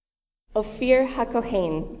Ophir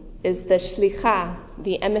HaKohen is the shlicha,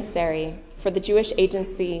 the emissary for the Jewish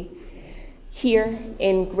agency here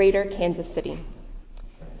in Greater Kansas City.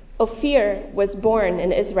 Ophir was born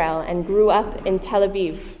in Israel and grew up in Tel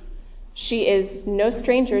Aviv. She is no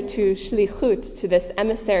stranger to shlichut, to this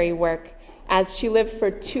emissary work, as she lived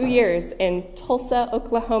for 2 years in Tulsa,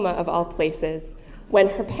 Oklahoma, of all places, when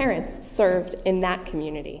her parents served in that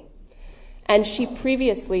community. And she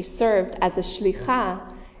previously served as a shlicha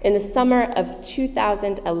in the summer of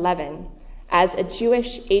 2011 as a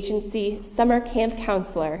Jewish agency summer camp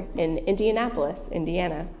counselor in Indianapolis,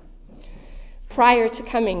 Indiana. Prior to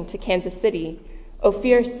coming to Kansas City,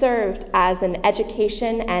 Ophir served as an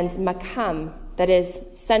education and makam, that is,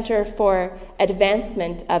 Center for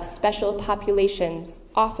Advancement of Special Populations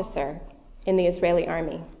officer in the Israeli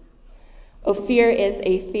Army. Ophir is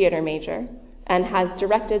a theater major and has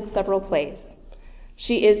directed several plays.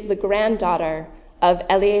 She is the granddaughter of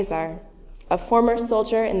Eleazar, a former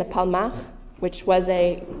soldier in the Palmach, which was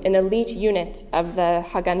an elite unit of the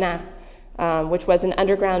Haganah, which was an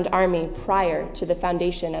underground army prior to the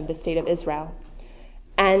foundation of the State of Israel,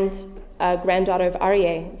 and a granddaughter of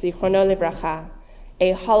Aryeh, Zichrono Livracha,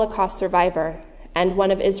 a Holocaust survivor and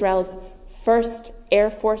one of Israel's first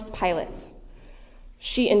Air Force pilots.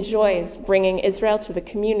 She enjoys bringing Israel to the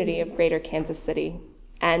community of Greater Kansas City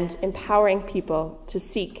and empowering people to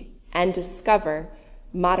seek and discover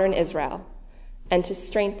modern Israel and to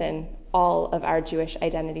strengthen all of our Jewish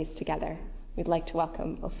identities together. We'd like to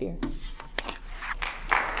welcome Ophir.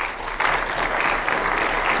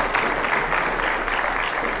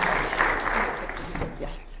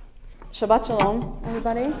 Shabbat Shalom,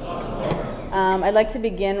 everybody. I'd like to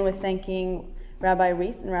begin with thanking Rabbi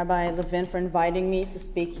Reese and Rabbi Levin for inviting me to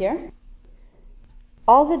speak here.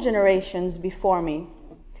 All the generations before me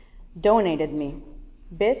donated me,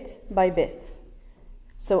 bit by bit,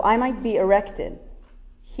 so I might be erected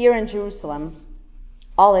here in Jerusalem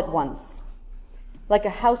all at once, like a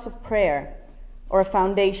house of prayer or a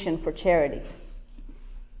foundation for charity.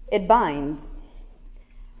 It binds.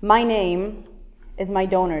 My name is my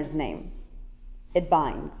donor's name. It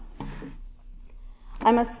binds.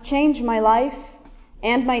 I must change my life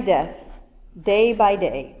and my death day by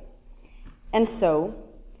day, and so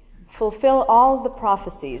fulfill all the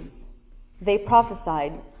prophecies they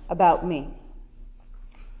prophesied about me,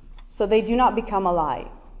 so they do not become a lie.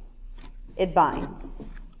 It binds.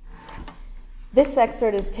 This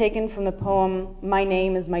excerpt is taken from the poem My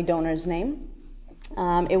Name is My Donor's Name.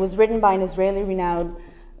 It was written by an Israeli renowned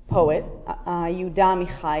poet, Yehuda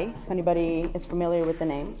Amichai, if anybody is familiar with the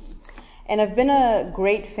name. And I've been a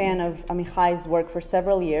great fan of Amichai's work for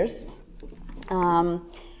several years.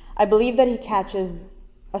 I believe that he catches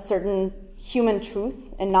a certain human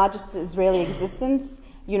truth, and not just Israeli existence,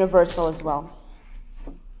 universal as well.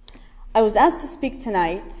 I was asked to speak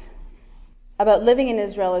tonight about living in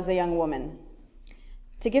Israel as a young woman,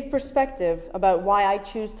 to give perspective about why I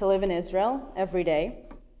choose to live in Israel every day,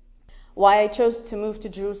 why I chose to move to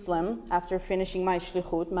Jerusalem after finishing my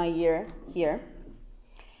shlichut, my year here,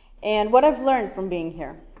 and what I've learned from being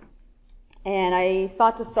here. And I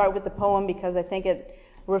thought to start with the poem because I think it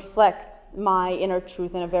reflects my inner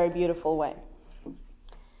truth in a very beautiful way.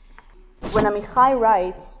 When Amichai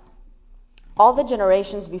writes, all the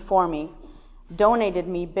generations before me donated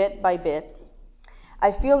me bit by bit,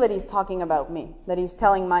 I feel that he's talking about me, that he's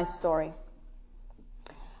telling my story.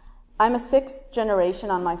 I'm a 6th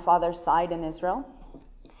generation on my father's side in Israel.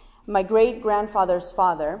 My great-grandfather's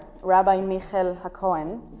father, Rabbi Michael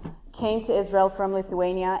HaKohen, came to Israel from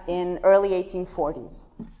Lithuania in early 1840s.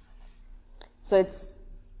 So it's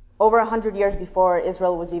over 100 years before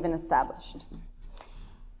Israel was even established.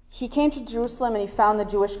 He came to Jerusalem and he found the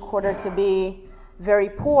Jewish quarter to be very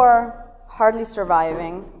poor, hardly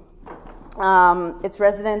surviving. Its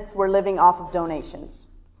residents were living off of donations.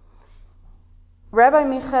 Rabbi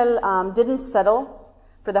Michael didn't settle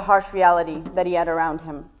for the harsh reality that he had around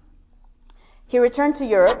him. He returned to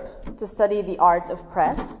Europe to study the art of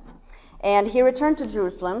press, and he returned to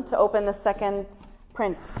Jerusalem to open the second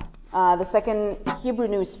print, the second Hebrew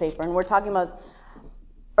newspaper, and we're talking about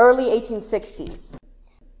early 1860s.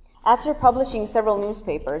 After publishing several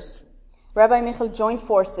newspapers, Rabbi Michael joined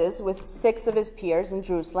forces with 6 of his peers in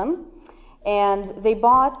Jerusalem, and they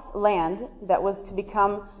bought land that was to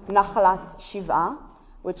become Nachalat Shiva,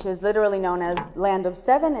 which is literally known as Land of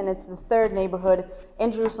 7, and it's the 3rd neighborhood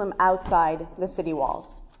in Jerusalem outside the city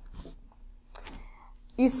walls.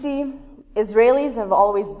 You see, Israelis have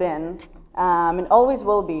always been, and always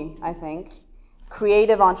will be, I think,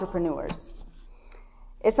 creative entrepreneurs.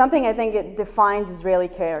 It's something I think it defines Israeli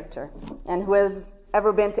character, and who has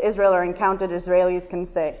ever been to Israel or encountered Israelis can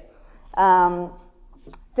say.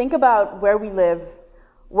 Think about where we live,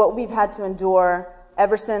 what we've had to endure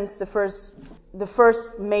ever since the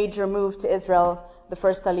first major move to Israel, the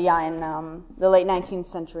first Aliyah in the late 19th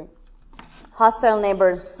century. Hostile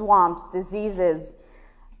neighbors, swamps, diseases,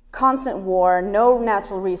 constant war, no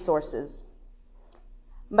natural resources.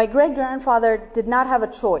 My great-grandfather did not have a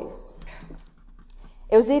choice.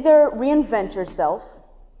 It was either reinvent yourself,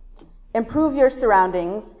 improve your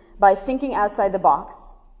surroundings by thinking outside the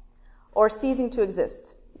box, or ceasing to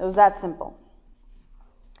exist. It was that simple.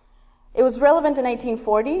 It was relevant in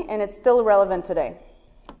 1840, and it's still relevant today.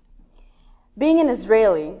 Being an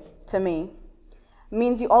Israeli, to me,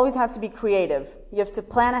 means you always have to be creative. You have to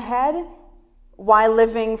plan ahead while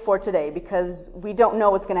living for today, because we don't know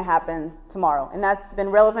what's going to happen tomorrow. And that's been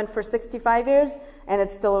relevant for 65 years, and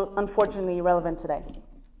it's still, unfortunately, relevant today.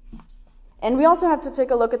 And we also have to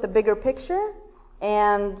take a look at the bigger picture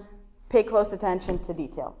and pay close attention to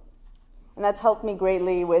detail. And that's helped me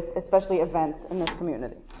greatly with especially events in this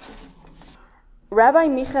community. Rabbi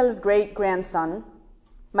Michel's great-grandson,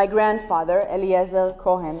 my grandfather, Eliezer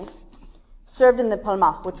Cohen, served in the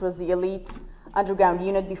Palmach, which was the elite underground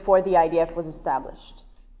unit before the IDF was established.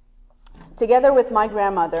 Together with my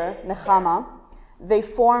grandmother, Nechama, they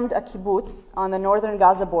formed a kibbutz on the northern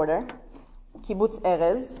Gaza border, Kibbutz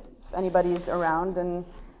Erez. If anybody's around in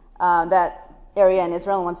that area in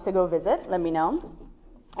Israel and wants to go visit, let me know.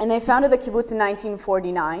 And they founded the kibbutz in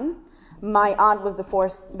 1949. My aunt was the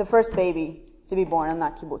first baby to be born on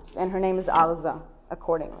that kibbutz, and her name is Arza,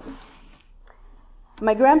 accordingly.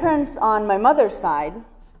 My grandparents on my mother's side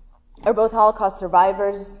are both Holocaust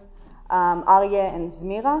survivors, Aryeh and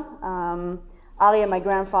Zmira. Aryeh, my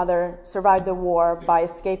grandfather, survived the war by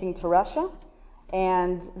escaping to Russia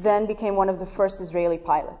and then became one of the first Israeli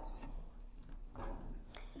pilots.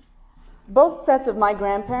 Both sets of my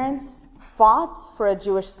grandparents fought for a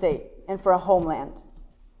Jewish state and for a homeland.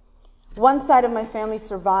 One side of my family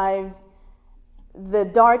survived the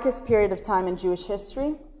darkest period of time in Jewish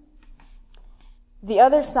history. The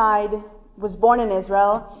other side was born in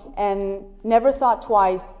Israel and never thought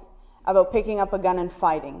twice about picking up a gun and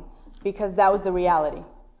fighting, because that was the reality,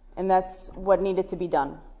 and that's what needed to be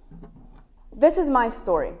done. This is my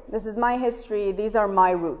story. This is my history. These are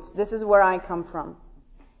my roots. This is where I come from.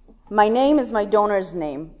 My name is my donor's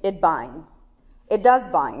name. It binds. It does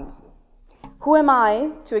bind. Who am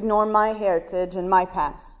I to ignore my heritage and my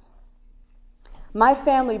past? My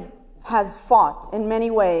family has fought in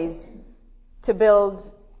many ways to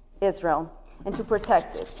build Israel and to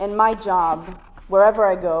protect it. And my job, wherever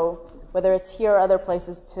I go, whether it's here or other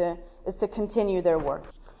places, is to continue their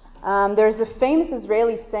work. There's a famous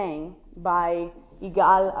Israeli saying by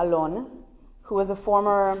Yigal Allon, who was a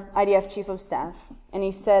former IDF chief of staff, and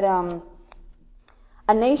he said,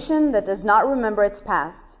 a nation that does not remember its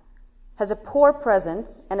past has a poor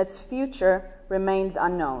present, and its future remains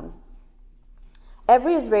unknown.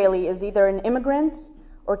 Every Israeli is either an immigrant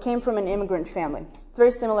or came from an immigrant family. It's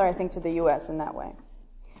very similar, I think, to the US in that way.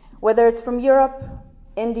 Whether it's from Europe,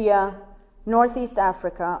 India, Northeast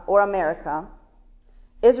Africa, or America,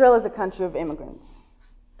 Israel is a country of immigrants.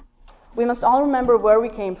 We must all remember where we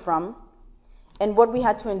came from and what we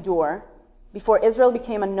had to endure before Israel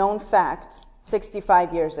became a known fact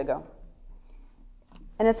 65 years ago.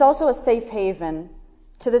 And it's also a safe haven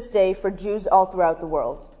to this day for Jews all throughout the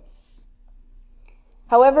world.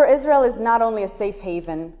 However, Israel is not only a safe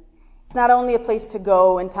haven, it's not only a place to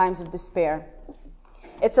go in times of despair.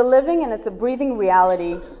 It's a living and it's a breathing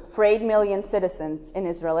reality for 8 million citizens in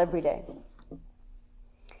Israel every day.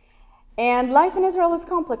 And life in Israel is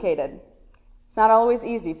complicated. It's not always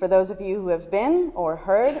easy for those of you who have been or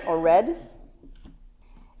heard or read.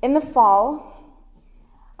 In the fall,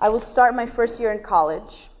 I will start my first year in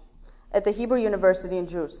college at the Hebrew University in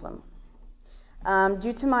Jerusalem.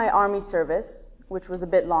 Due to my army service, which was a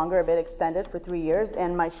bit longer, a bit extended for 3 years,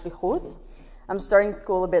 and my shlichut, I'm starting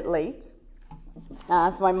school a bit late.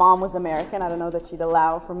 If my mom was American, I don't know that she'd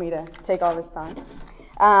allow for me to take all this time.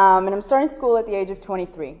 And I'm starting school at the age of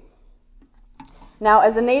 23. Now,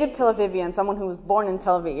 as a native Tel Avivian, someone who was born in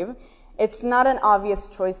Tel Aviv, it's not an obvious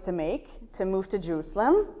choice to make, to move to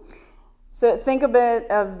Jerusalem. So think a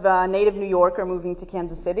bit of a native New Yorker moving to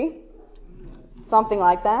Kansas City, something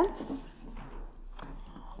like that.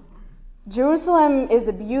 Jerusalem is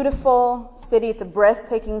a beautiful city. It's a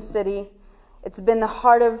breathtaking city. It's been the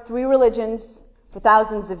heart of 3 religions for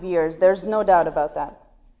thousands of years. There's no doubt about that.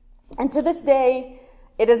 And to this day,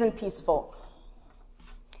 it isn't peaceful.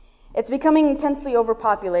 It's becoming intensely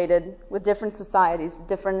overpopulated with different societies,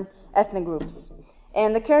 different ethnic groups.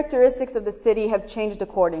 And the characteristics of the city have changed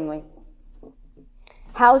accordingly.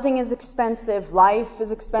 Housing is expensive, life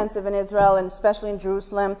is expensive in Israel, and especially in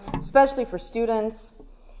Jerusalem, especially for students.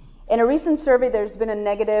 In a recent survey, there's been a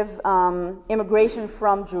negative immigration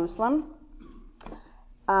from Jerusalem.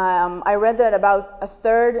 I read that about a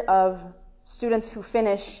third of students who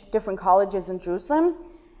finish different colleges in Jerusalem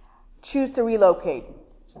choose to relocate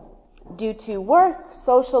due to work,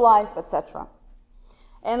 social life, etc.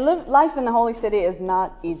 And life in the Holy City is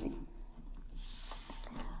not easy.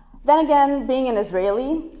 Then again, being an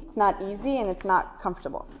Israeli, it's not easy and it's not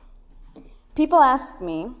comfortable. People ask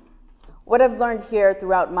me what I've learned here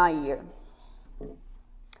throughout my year.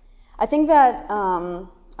 I think that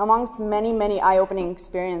amongst many, many eye-opening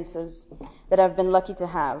experiences that I've been lucky to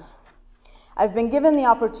have, I've been given the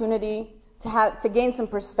opportunity to gain some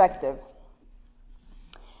perspective.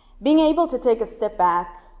 Being able to take a step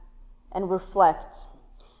back and reflect,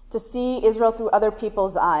 to see Israel through other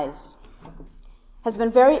people's eyes, has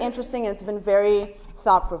been very interesting and it's been very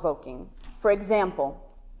thought-provoking. For example,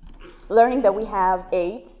 learning that we have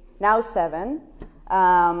 8, now 7,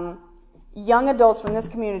 young adults from this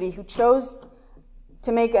community who chose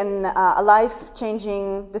to make a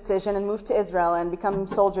life-changing decision and move to Israel and become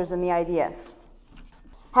soldiers in the IDF.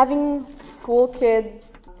 Having school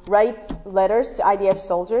kids write letters to IDF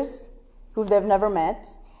soldiers who they've never met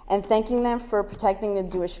and thanking them for protecting the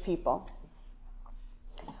Jewish people.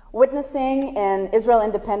 Witnessing an Israel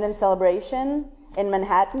Independence celebration in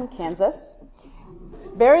Manhattan, Kansas.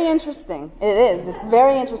 Very interesting. It is. It's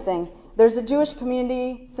very interesting. There's a Jewish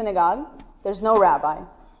community synagogue. There's no rabbi.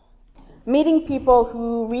 Meeting people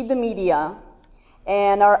who read the media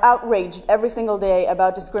and are outraged every single day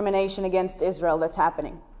about discrimination against Israel that's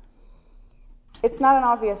happening. It's not an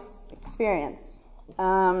obvious experience.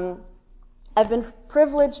 I've been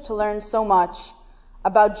privileged to learn so much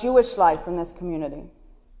about Jewish life in this community.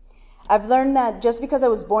 I've learned that just because I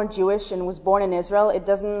was born Jewish and was born in Israel, it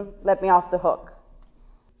doesn't let me off the hook.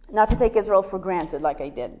 Not to take Israel for granted like I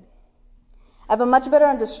did. I have a much better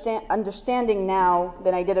understanding now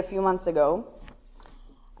than I did a few months ago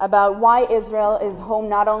about why Israel is home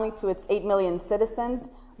not only to its 8 million citizens,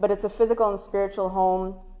 but it's a physical and spiritual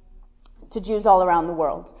home to Jews all around the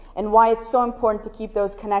world, and why it's so important to keep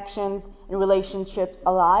those connections and relationships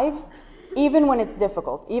alive, even when it's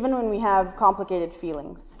difficult, even when we have complicated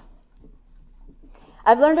feelings.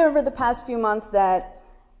 I've learned over the past few months that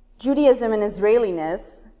Judaism and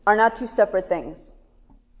Israeliness are not two separate things.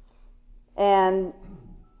 And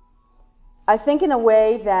I think in a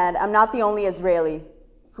way that I'm not the only Israeli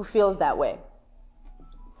who feels that way.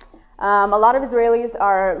 A lot of Israelis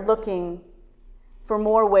are looking for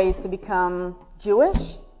more ways to become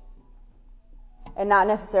Jewish and not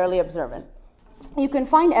necessarily observant. You can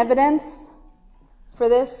find evidence for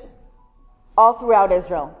this all throughout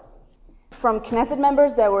Israel, from Knesset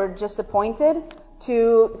members that were just appointed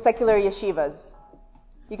to secular yeshivas.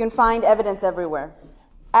 You can find evidence everywhere.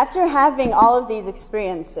 After having all of these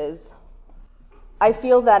experiences, I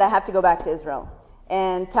feel that I have to go back to Israel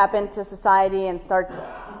and tap into society and start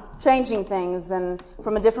changing things and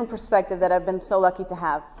from a different perspective that I've been so lucky to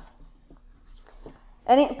have.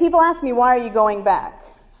 And people ask me, why are you going back?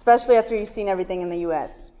 Especially after you've seen everything in the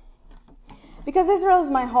U.S. Because Israel is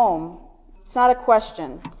my home. It's not a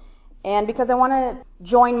question. And because I want to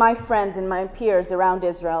join my friends and my peers around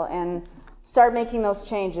Israel and start making those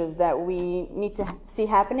changes that we need to see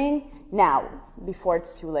happening now, before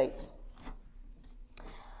it's too late.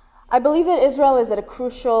 I believe that Israel is at a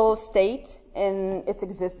crucial state in its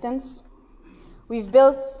existence. We've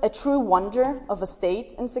built a true wonder of a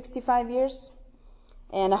state in 65 years,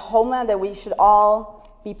 and a homeland that we should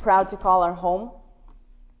all be proud to call our home.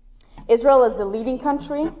 Israel is a leading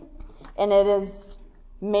country, and it has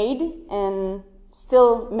made and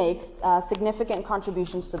still makes significant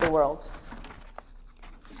contributions to the world.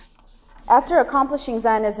 After accomplishing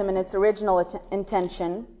Zionism in its original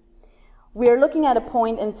intention, we are looking at a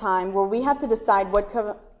point in time where we have to decide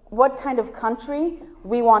what kind of country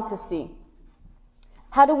we want to see.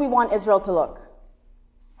 How do we want Israel to look?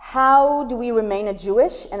 How do we remain a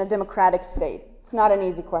Jewish and a democratic state? It's not an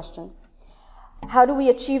easy question. How do we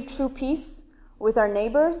achieve true peace with our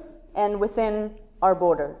neighbors and within our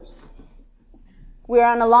borders? We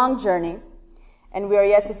are on a long journey, and we are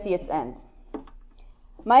yet to see its end.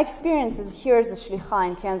 My experiences here as a shlicha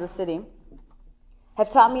in Kansas City have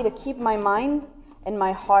taught me to keep my mind and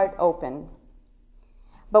my heart open.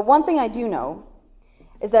 But one thing I do know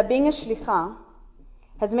is that being a shlicha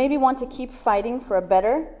has made me want to keep fighting for a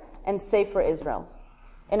better and safer Israel.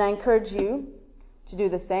 And I encourage you to do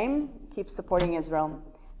the same. Keep supporting Israel.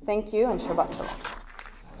 Thank you, and Shabbat Shalom.